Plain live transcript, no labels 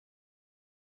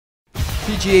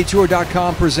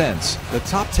PGA presents the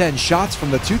top 10 shots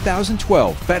from the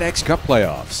 2012 FedEx Cup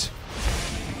Playoffs.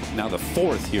 Now the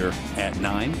fourth here at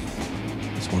 9.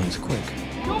 This one is quick.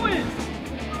 Go in!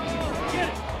 Get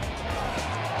it!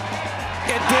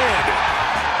 It did!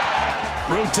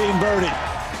 Routine birdie.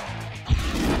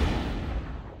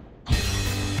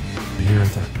 Here at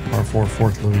the par 4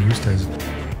 fourth, Louis Eustace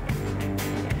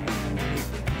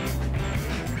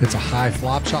hits a high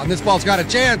flop shot, and this ball's got a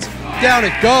chance. Down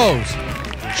it goes.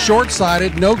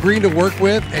 Short-sided, no green to work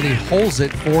with, and he holds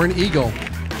it for an eagle.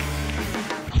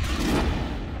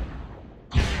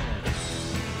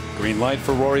 Green light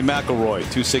for Rory McIlroy,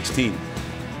 216.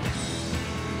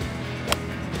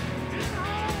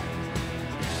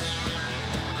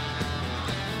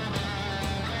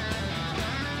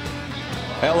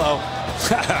 Hello.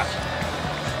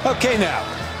 Okay now.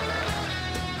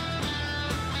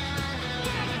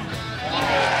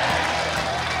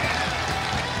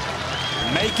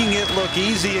 Making it look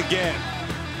easy again.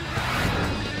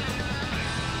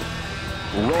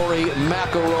 Rory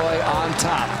McIlroy on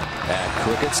top at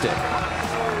Crooked Stick.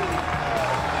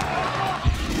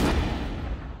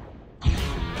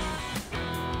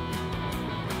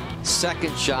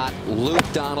 Second shot,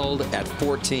 Luke Donald at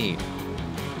 14.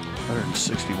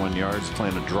 161 yards,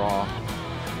 playing a draw.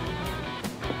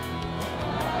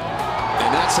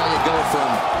 And that's how you go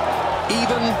from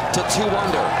even to 2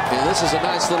 under. And this is a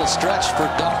nice little stretch for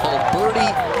Donald.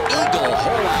 Birdie, eagle,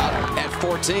 hole out at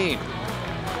 14.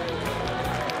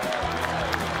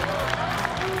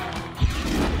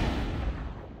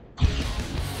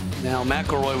 Now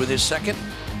McIlroy with his second.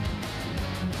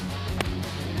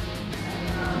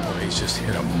 Oh, he's just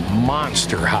hit a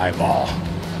monster high ball.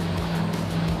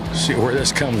 See where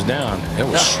this comes down. It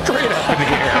was straight up in the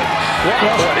air.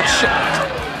 Wow, what a shot.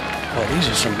 Well, these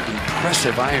are some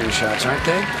impressive iron shots, aren't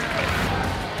they?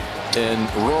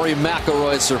 And Rory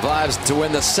McIlroy survives to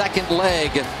win the second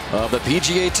leg of the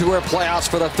PGA Tour Playoffs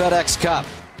for the FedEx Cup.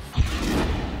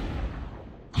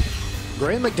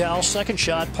 Graham McDowell, second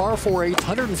shot, par 4 8,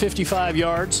 155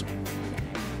 yards.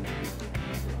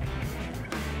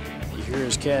 You hear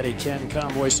his caddy Ken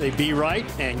Conboy say, "Be right,"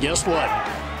 and guess what?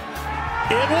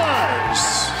 It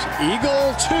was.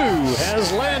 Eagle 2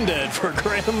 has landed for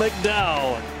Graham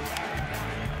McDowell.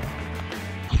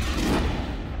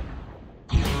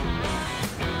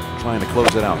 Trying to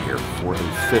close it out here for the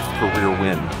 5th career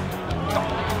win.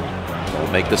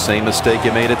 Will make the same mistake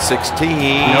he made at 16.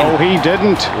 No, he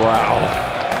didn't. Wow.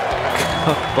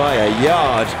 By a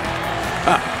yard.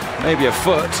 Maybe a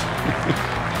foot.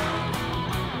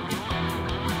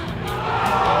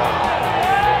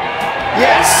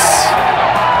 Yes!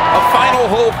 A final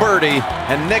hole birdie,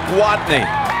 and Nick Watney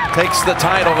takes the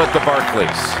title at the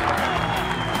Barclays.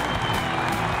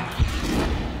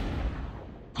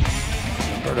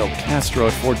 Castro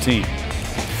at 14.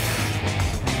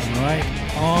 Right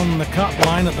on the cut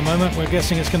line at the moment. We're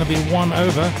guessing it's going to be 1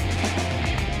 over.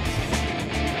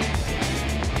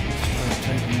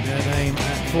 Taking dead aim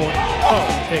at 4. Oh,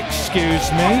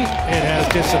 excuse me. It has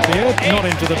disappeared. Not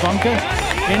into the bunker.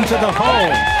 Into the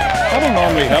hole. That'll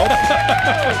normally help.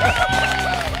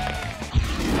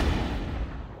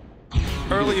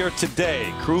 Earlier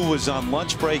today, crew was on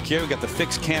lunch break here. We got the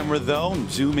fixed camera though,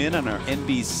 and zoom in on our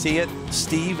NBC it.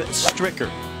 Steve Stricker,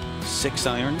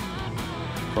 6-iron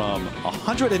from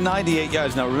 198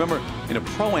 yards. Now remember, in a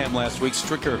Pro-Am last week,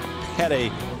 Stricker had a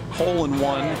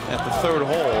hole-in-one at the 3rd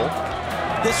hole.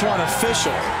 This one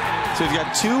official. So we've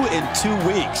got 2 in 2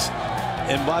 weeks.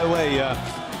 And by the way,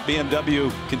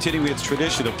 BMW continuing its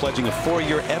tradition of pledging a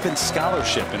 4-year Evans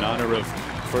Scholarship in honor of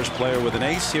first player with an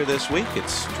ace here this week.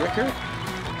 It's Stricker.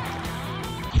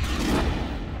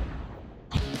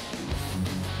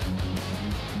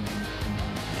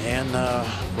 And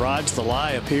Rod's the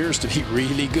lie appears to be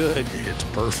really good. It's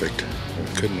perfect.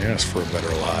 Couldn't ask for a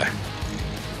better lie.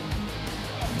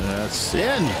 That's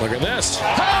in. Look at this. Oh,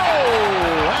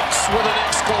 that's with an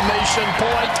exclamation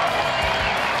point.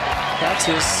 That's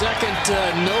his second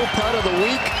no putt of the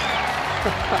week.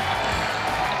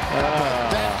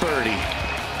 That birdie.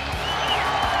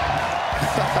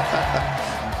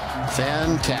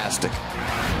 Fantastic.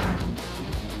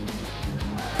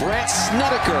 Brett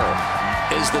Snedeker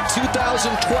is the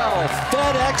 2012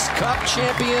 FedEx Cup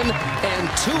champion and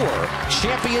Tour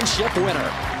Championship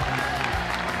winner.